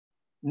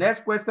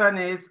Next question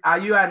is, are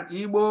you an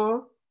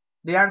Igbo?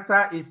 The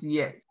answer is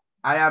yes,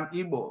 I am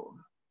Igbo.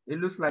 It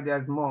looks like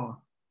there's more.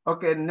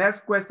 Okay,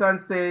 next question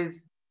says,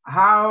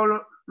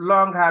 how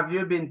long have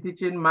you been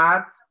teaching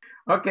math?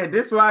 Okay,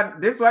 this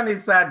one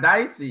is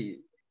dicey.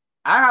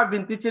 I have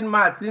been teaching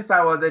math since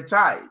I was a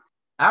child.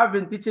 I have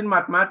been teaching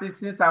mathematics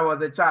since I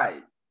was a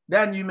child.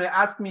 Then you may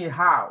ask me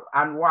how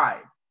and why.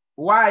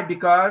 Why?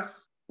 Because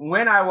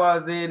when I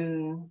was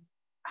in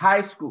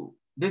high school,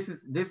 this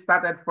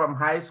started from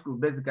high school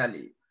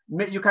basically.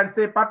 You can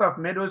say part of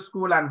middle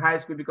school and high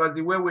school, because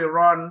the way we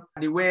run,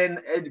 the way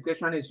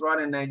education is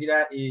run in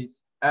Nigeria is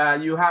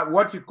you have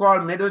what you call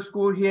middle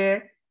school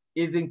here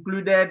is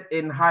included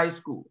in high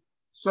school.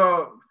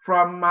 So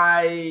from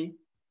my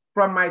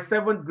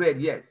 7th grade,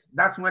 yes,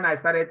 that's when I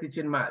started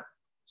teaching math.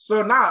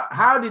 So now,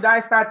 how did I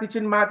start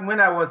teaching math when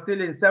I was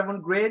still in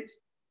 7th grade?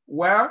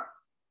 Well,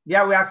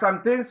 there were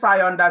some things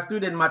I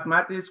understood in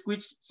mathematics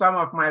which some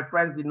of my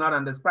friends did not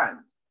understand.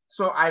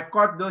 So I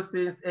caught those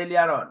things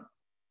earlier on,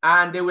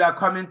 and they were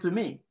coming to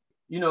me.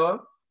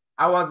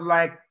 I was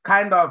like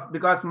kind of,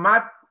 because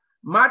math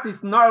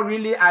is not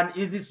really an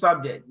easy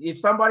subject. If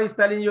somebody is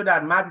telling you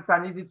that math is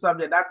an easy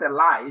subject, that's a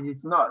lie. It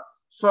is not.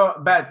 So,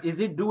 but is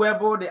it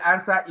doable? The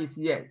answer is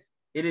yes,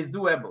 it is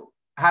doable.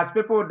 Has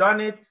people done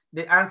it?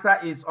 The answer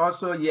is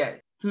also yes.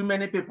 Too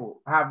many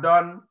people have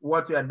done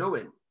what you are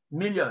doing.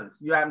 Millions.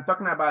 I'm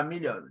talking about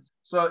millions.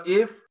 So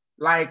if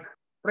like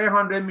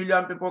 300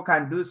 million people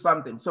can do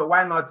something, so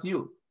why not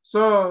you?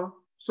 So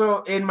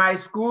in my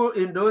school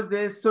in those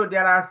days, so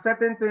there are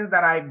certain things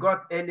that I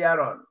got earlier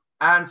on,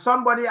 and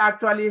somebody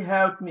actually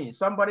helped me.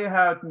 Somebody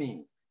helped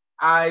me.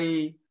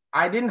 I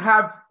did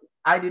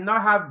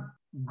not have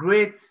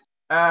great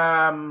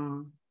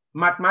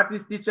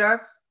mathematics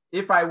teachers,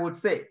 if I would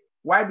say.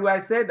 Why do I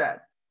say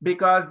that?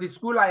 Because the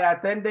school I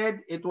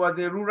attended, it was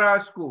a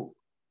rural school.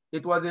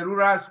 It was a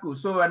rural school,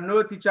 so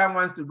no teacher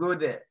wants to go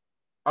there.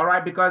 All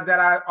right, because there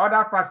are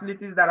other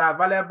facilities that are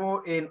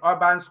available in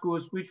urban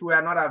schools which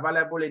were not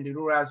available in the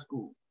rural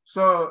school.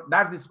 So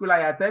that's the school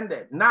I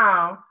attended.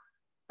 Now,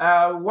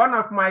 one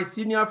of my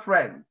senior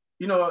friends,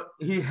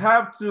 he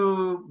helped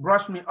to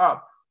brush me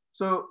up.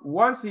 So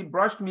once he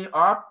brushed me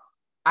up,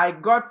 I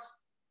got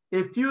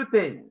a few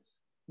things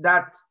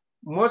that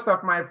most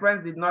of my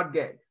friends did not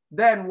get.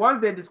 Then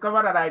once they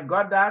discovered that I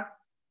got that,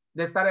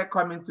 they started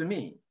coming to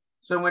me.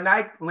 So when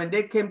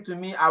they came to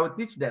me, I would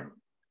teach them,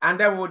 and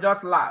then we'll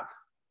just laugh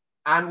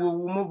and we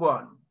will move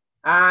on.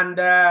 And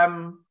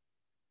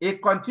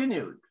it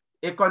continued.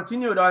 It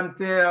continued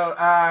until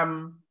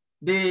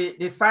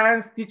the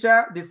science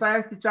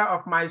teacher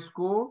of my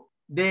school,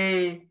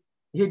 he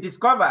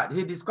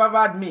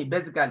discovered me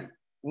basically.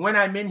 When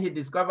I mean he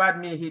discovered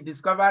me, he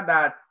discovered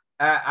that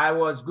I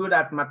was good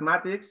at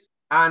mathematics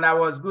and I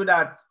was good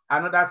at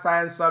another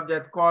science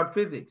subject called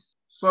physics.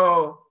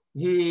 So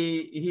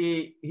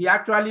he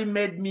actually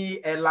made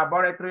me a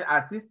laboratory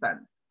assistant.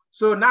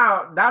 So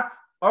now that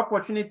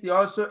opportunity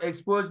also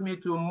exposed me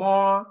to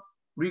more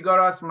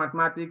rigorous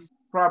mathematics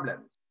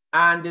problems,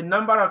 and the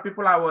number of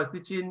people I was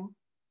teaching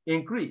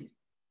increased.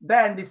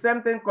 Then the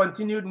same thing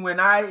continued when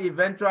I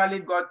eventually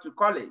got to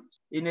college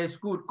in a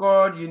school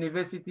called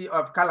University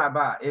of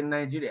Calabar in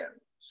Nigeria.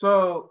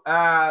 So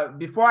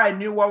before I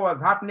knew what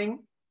was happening,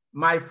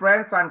 my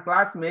friends and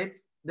classmates,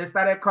 they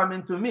started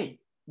coming to me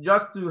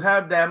just to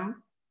help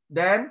them.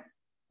 Then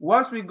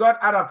once we got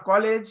out of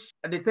college,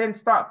 the thing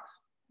stopped.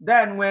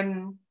 Then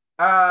when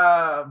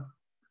I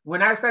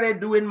started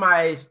doing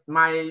my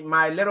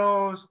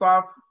little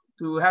stuff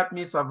to help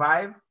me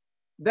survive,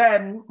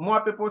 then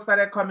more people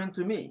started coming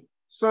to me.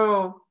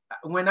 So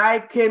when I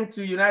came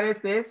to United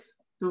States,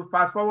 to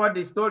fast forward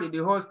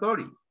the whole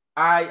story,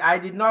 I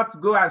did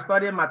not go and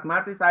study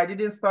mathematics. I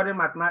didn't study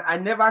mathematics. I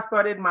never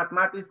studied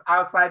mathematics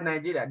outside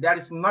Nigeria. There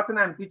is nothing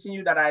I'm teaching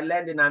you that I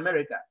learned in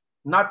America.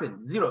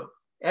 Nothing, zero.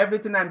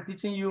 Everything I'm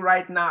teaching you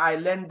right now, I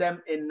learned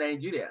them in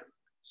Nigeria.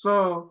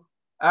 So,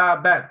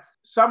 but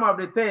some of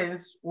the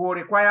things will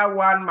require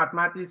one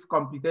mathematics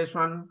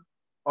computation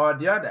or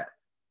the other.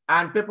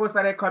 And people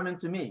started coming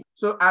to me.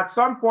 So at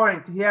some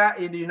point here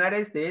in the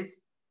United States,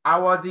 I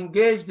was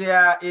engaged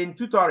there in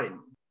tutoring.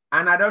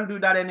 And I don't do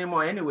that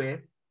anymore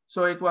anyway.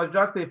 So it was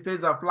just a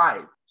phase of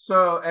life.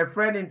 So a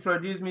friend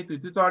introduced me to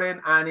tutoring,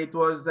 and it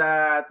was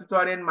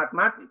tutoring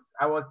mathematics.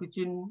 I was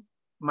teaching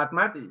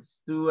mathematics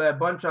to a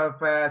bunch of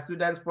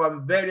students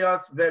from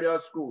various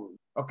schools,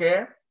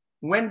 okay?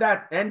 When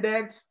that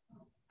ended,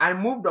 I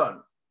moved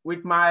on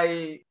with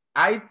my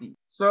IT,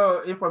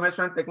 so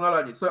information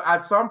technology. So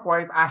at some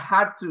point, I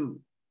had to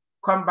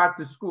come back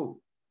to school,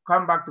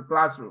 come back to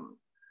classroom.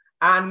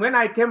 And when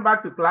I came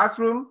back to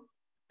classroom,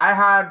 I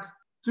had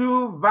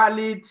 2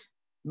 valid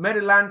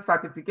Maryland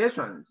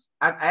certifications.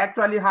 I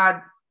actually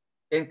had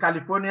in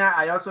California,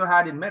 I also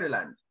had in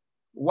Maryland.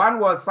 One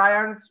was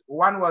science,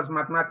 one was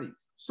mathematics.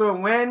 So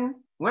when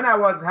I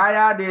was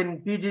hired in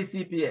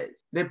PGCPS,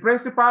 the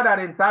principal that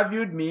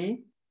interviewed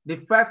me,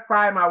 the first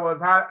time I was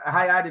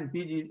hired in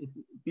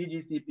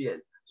PGCPS.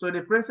 So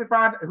the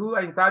principal who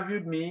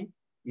interviewed me,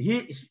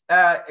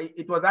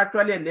 it was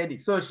actually a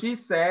lady. So she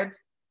said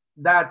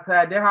that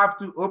they have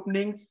two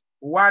openings,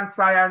 one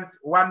science,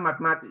 one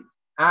mathematics,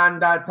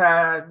 and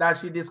that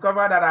she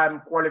discovered that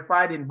I'm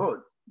qualified in both,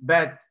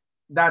 but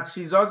that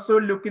she's also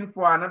looking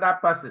for another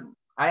person.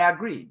 I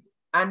agreed.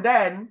 And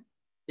then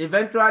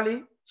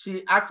eventually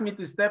she asked me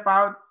to step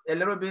out a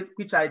little bit,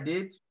 which I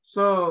did.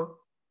 So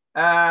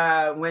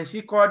when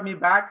she called me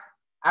back,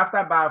 after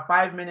about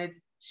 5 minutes,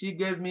 she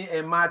gave me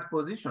a math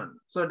position.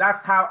 So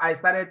that's how I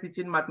started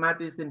teaching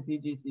mathematics in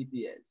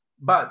PGCPS.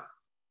 But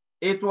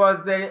it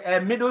was a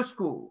middle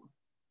school.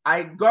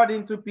 I got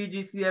into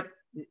PGCPS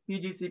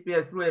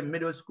through a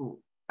middle school.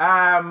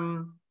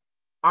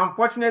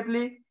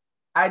 Unfortunately,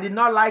 I did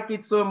not like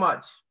it so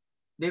much.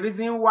 The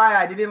reason why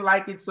I didn't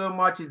like it so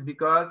much is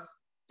because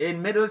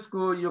in middle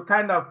school, you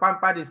kind of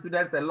pamper the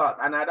students a lot,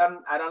 and I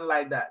don't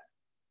like that.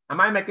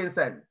 Am I making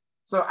sense?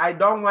 So I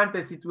don't want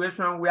a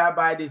situation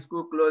whereby the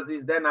school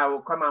closes, then I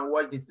will come and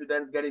watch the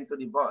students get into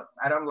the bus.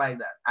 I don't like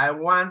that. I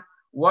want,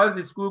 once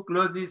the school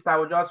closes, I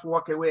will just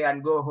walk away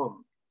and go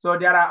home. So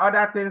there are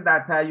other things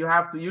that you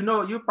have to,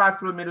 you pass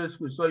through middle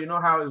school, so you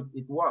know how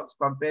it works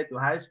compared to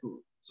high school.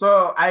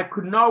 So I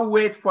could not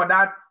wait for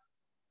that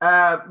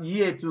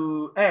year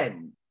to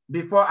end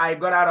before I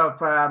got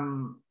out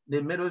of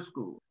the middle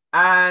school.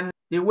 And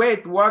the way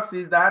it works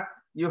is that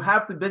you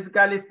have to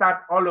basically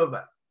start all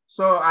over.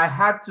 So I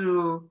had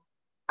to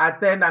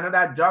attend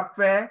another job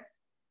fair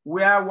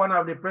where one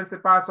of the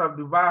principals of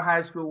Duval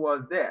High School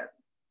was there.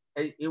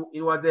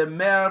 It was a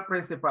male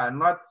principal,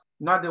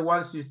 not the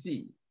ones you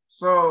see.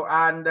 So,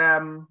 and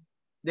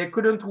they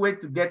couldn't wait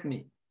to get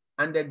me,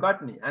 and they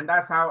got me. And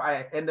that's how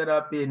I ended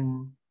up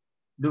in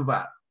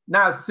Duval.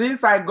 Now,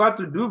 since I got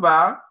to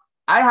Duval,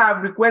 I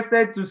have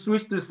requested to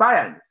switch to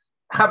science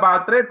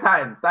about 3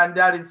 times. And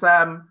there is,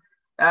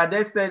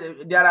 they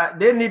said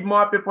they need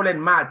more people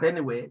in math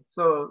anyway.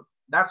 So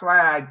that's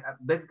why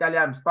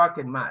I'm stuck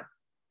in math.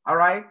 All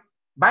right.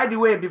 By the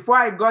way, before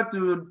I got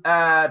to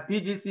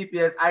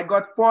PGCPS, I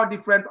got 4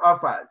 different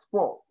offers.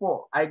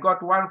 Four. I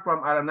got one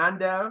from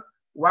Arundel,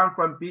 one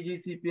from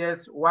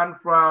PGCPS, one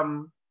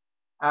from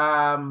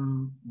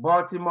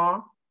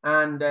Baltimore,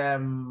 and I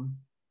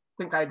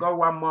think I got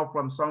one more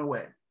from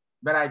somewhere.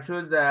 But I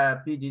chose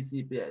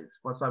PGCPS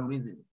for some reason.